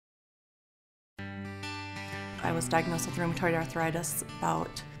I was diagnosed with rheumatoid arthritis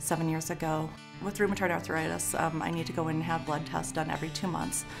about 7 years ago. With rheumatoid arthritis, I need to go in and have blood tests done every 2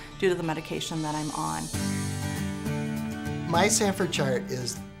 months due to the medication that I'm on. My Sanford chart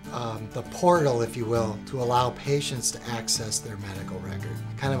is the portal, if you will, to allow patients to access their medical record,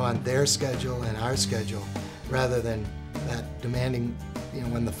 kind of on their schedule and our schedule, rather than that demanding,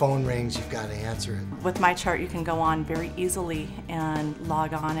 when the phone rings, you've got to answer it. With my chart, you can go on very easily and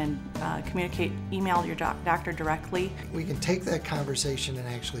log on and communicate, email your doctor directly. We can take that conversation and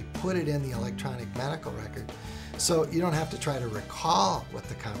actually put it in the electronic medical record, so you don't have to try to recall what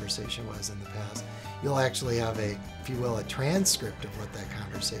the conversation was in the past. You'll actually have a, if you will, a transcript of what that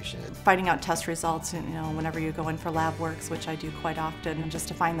conversation is. Finding out test results, whenever you go in for lab works, which I do quite often, and just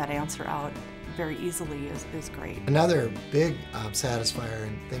to find that answer out very easily is great. Another big satisfier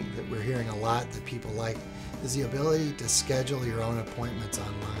and thing that we're hearing a lot that people like is the ability to schedule your own appointments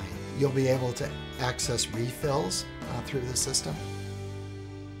online. You'll be able to access refills through the system.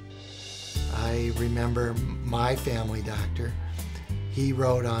 I remember my family doctor, he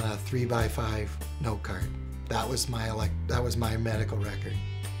wrote on a 3x5 note card. That was my medical record.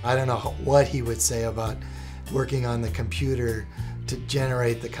 I don't know what he would say about working on the computer to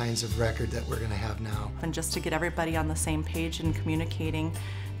generate the kinds of record that we're going to have now. And just to get everybody on the same page and communicating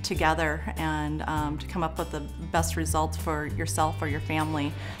together, and to come up with the best results for yourself or your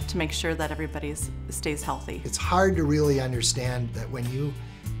family to make sure that everybody stays healthy. It's hard to really understand that when you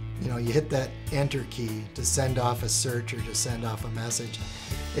hit that enter key to send off a search or to send off a message,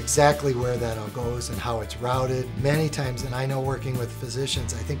 exactly where that all goes and how it's routed. Many times, and I know working with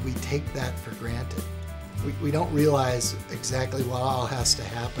physicians, I think we take that for granted. We don't realize exactly what all has to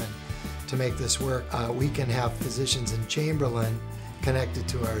happen to make this work. We can have physicians in Chamberlain connected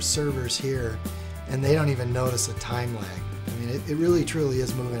to our servers here, and they don't even notice a time lag. I mean, it really truly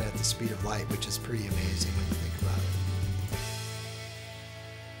is moving at the speed of light, which is pretty amazing.